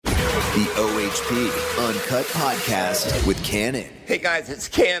The OHP Uncut Podcast with Cannon. Hey guys, it's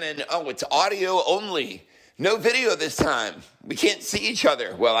Cannon. Oh, it's audio only. No video this time. We can't see each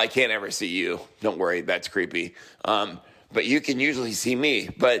other. Well, I can't ever see you. Don't worry, that's creepy. But you can usually see me.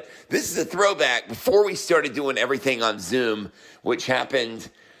 But this is a throwback before we started doing everything on Zoom, which happened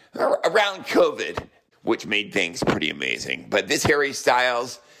around COVID, which made things pretty amazing. But this Harry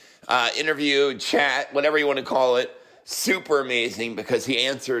Styles interview, chat, whatever you want to call it, super amazing because he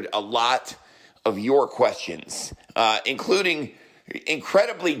answered a lot of your questions, including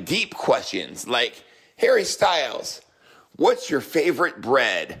incredibly deep questions like, Harry Styles, what's your favorite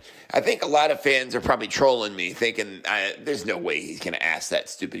bread? I think a lot of fans are probably trolling me thinking there's no way he's going to ask that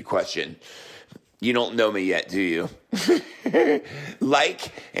stupid question. You don't know me yet, do you?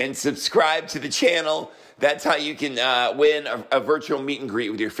 Like and subscribe to the channel. That's how you can win a virtual meet and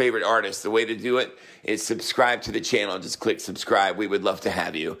greet with your favorite artist. The way to do it is subscribe to the channel. Just click subscribe. We would love to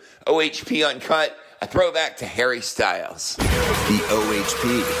have you. OHP Uncut, a throwback to Harry Styles. The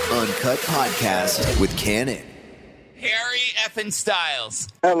OHP Uncut Podcast with Cannon. Harry effing Styles.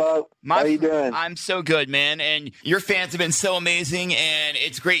 Hello. How you doing? I'm so good, man. And your fans have been so amazing, and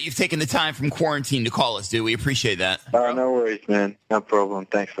it's great you've taken the time from quarantine to call us, dude. We appreciate that. No worries, man. No problem.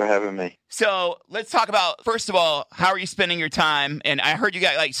 Thanks for having me. So let's talk about, first of all, how are you spending your time? And I heard you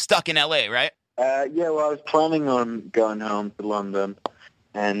got stuck in LA, right? Yeah, well, I was planning on going home to London,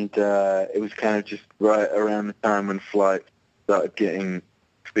 and it was kind of just right around the time when flights started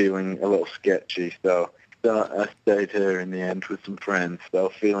feeling a little sketchy, so I stayed here in the end with some friends, so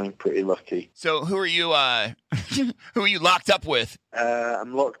feeling pretty lucky. So who are you locked up with?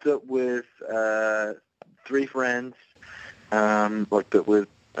 I'm locked up with 3 friends. Locked up with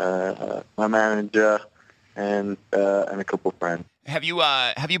my manager and a couple friends. Have you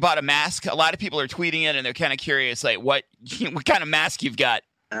bought a mask? A lot of people are tweeting it, and they're kind of curious, like what kind of mask you've got.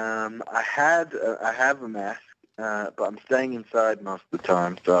 I have a mask, but I'm staying inside most of the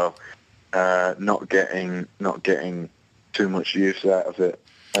time, so not getting too much use out of it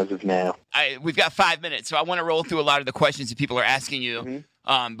as of now. We've got 5 minutes, so I want to roll through a lot of the questions that people are asking you,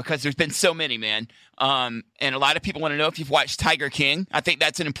 because there's been so many, man. And a lot of people want to know if you've watched Tiger King. I think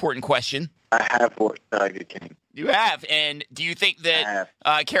that's an important question. I have watched Tiger King. You have, and do you think that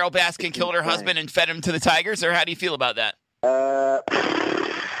Carole Baskin killed her husband and fed him to the tigers, or how do you feel about that? I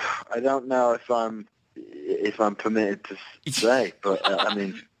don't know if I'm permitted to say, but I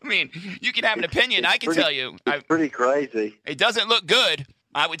mean, you can have an opinion. I can tell you, it's pretty crazy. It doesn't look good.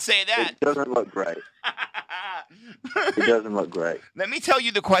 I would say that. It doesn't look great. It doesn't look great. Let me tell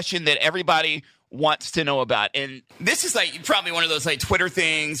you the question that everybody wants to know about. And this is probably one of those Twitter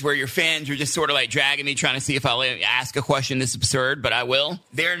things where your fans are just sort of dragging me, trying to see if I'll ask a question this absurd, but I will.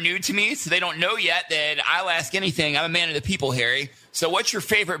 They're new to me, so they don't know yet that I'll ask anything. I'm a man of the people, Harry. So what's your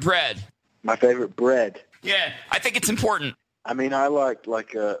favorite bread? My favorite bread? Yeah, I think it's important. I mean, I like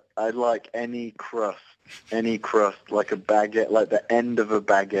any crust, like a baguette, like the end of a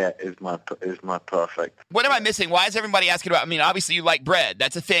baguette is my perfect. What am I missing? Why is everybody asking about? Obviously you like bread.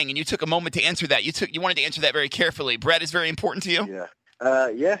 That's a thing, and you took a moment to answer that. You wanted to answer that very carefully. Bread is very important to you? Yeah.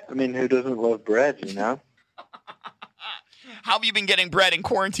 Yeah. I mean, who doesn't love bread, you know? How have you been getting bread in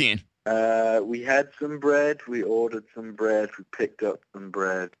quarantine? We had some bread. We ordered some bread. We picked up some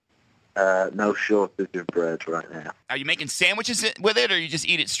bread. No shortage of bread right now. Are you making sandwiches with it, or you just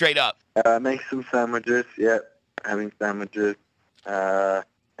eat it straight up? Make some sandwiches, yeah. Having sandwiches. Yeah,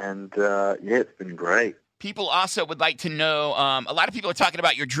 it's been great. People also would like to know, a lot of people are talking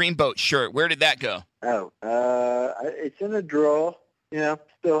about your Dreamboat shirt. Where did that go? Oh, it's in a drawer,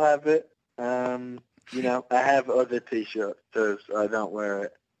 still have it. I have other T-shirts, so I don't wear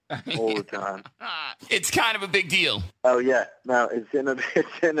it all the time. It's kind of a big deal. Oh yeah, no, it's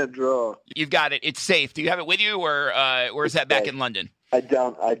in a drawer. You've got it. It's safe. Do you have it with you, or is that back in London? I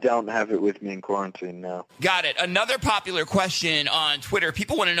don't have it with me in quarantine now. Got it. Another popular question on Twitter.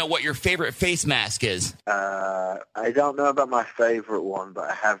 People want to know what your favorite face mask is. I don't know about my favorite one, but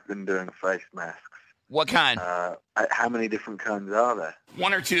I have been doing face masks. What kind? How many different kinds are there?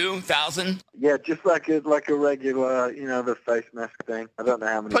 1 or 2, 1,000? Yeah, just like a regular, the face mask thing. I don't know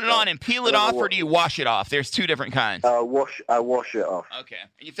how many. Put it on and peel it off, or do you wash it off? There's 2 different kinds. I wash it off. Okay.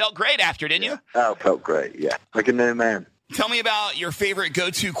 You felt great after, didn't you? Oh, felt great, yeah. Like a new man. Tell me about your favorite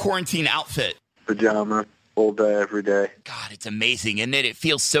go-to quarantine outfit. Pajamas, all day, every day. God, it's amazing, isn't it? It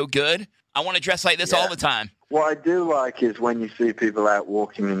feels so good. I want to dress like this all the time. What I do like is when you see people out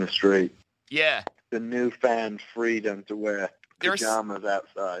walking in the street. Yeah. The newfound freedom to wear pajamas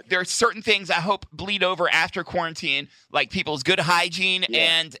outside. There are certain things I hope bleed over after quarantine, like people's good hygiene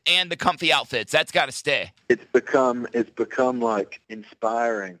and the comfy outfits. That's got to stay. It's become like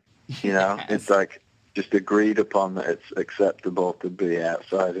inspiring. You know, it's like just agreed upon that it's acceptable to be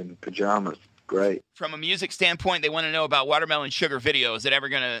outside in pajamas. Great. From a music standpoint, they want to know about Watermelon Sugar video. Is it ever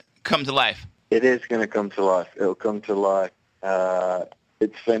going to come to life? It is going to come to life. It'll come to life.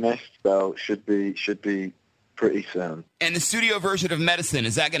 It's finished, so should be pretty soon. And the studio version of Medicine,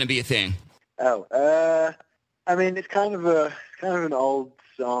 is that going to be a thing? Oh, I mean, it's kind of an old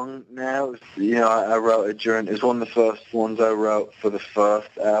song now. You know, I wrote it during. It's one of the first ones I wrote for the first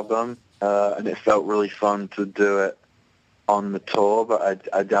album, and it felt really fun to do it on the tour. But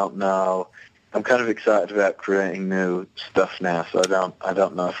I don't know. I'm kind of excited about creating new stuff now, so I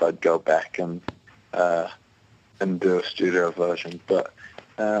don't know if I'd go back and do a studio version, but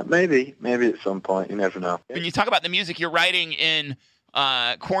maybe at some point. You never know. When you talk about the music you're writing in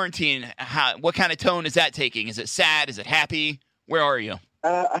quarantine, what kind of tone is that taking? Is it sad? Is it happy? Where are you?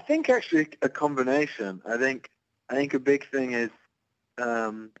 I think actually a combination. I think a big thing is,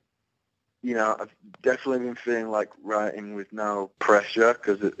 you know, I've definitely been feeling like writing with no pressure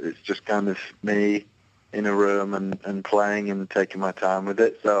because it's just kind of me in a room and playing and taking my time with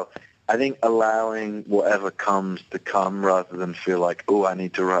it. So I think allowing whatever comes to come rather than feel like, oh, I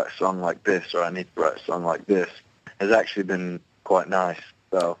need to write a song like this or I need to write a song like this has actually been quite nice.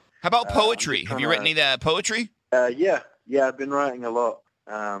 So how about poetry? Have you written any of that poetry? Yeah, I've been writing a lot.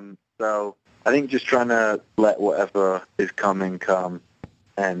 So I think just trying to let whatever is coming come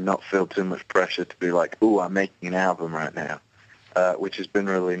and not feel too much pressure to be like, ooh, I'm making an album right now, which has been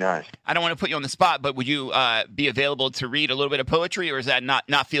really nice. I don't want to put you on the spot, but would you be available to read a little bit of poetry, or is that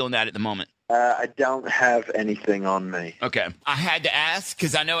not feeling that at the moment? I don't have anything on me. Okay. I had to ask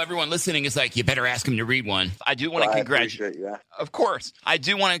because I know everyone listening is like, you better ask him to read one. I do want to congratulate you. Of course. I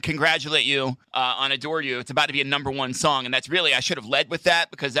do want to congratulate you on Adore You. It's about to be a #1 song, and that's really, I should have led with that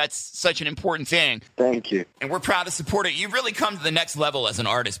because that's such an important thing. Thank you. And we're proud to support it. You've really come to the next level as an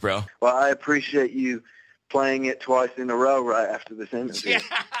artist, bro. Well, I appreciate you playing it twice in a row right after this interview.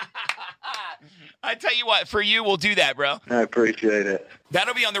 I tell you what, for you, we'll do that, bro. I appreciate it.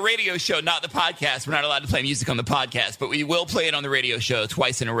 That'll be on the radio show, not the podcast. We're not allowed to play music on the podcast, but we will play it on the radio show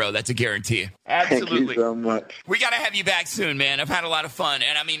twice in a row. That's a guarantee. Absolutely. Thank you so much. We got to have you back soon, man. I've had a lot of fun.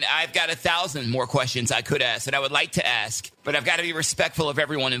 And I mean, I've got 1,000 more questions I could ask that I would like to ask, but I've got to be respectful of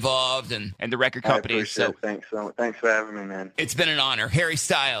everyone involved and the record company. I appreciate it. Thanks so much. Thanks for having me, man. It's been an honor. Harry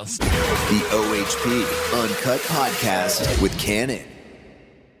Styles. The OHP Uncut Podcast with Cannon.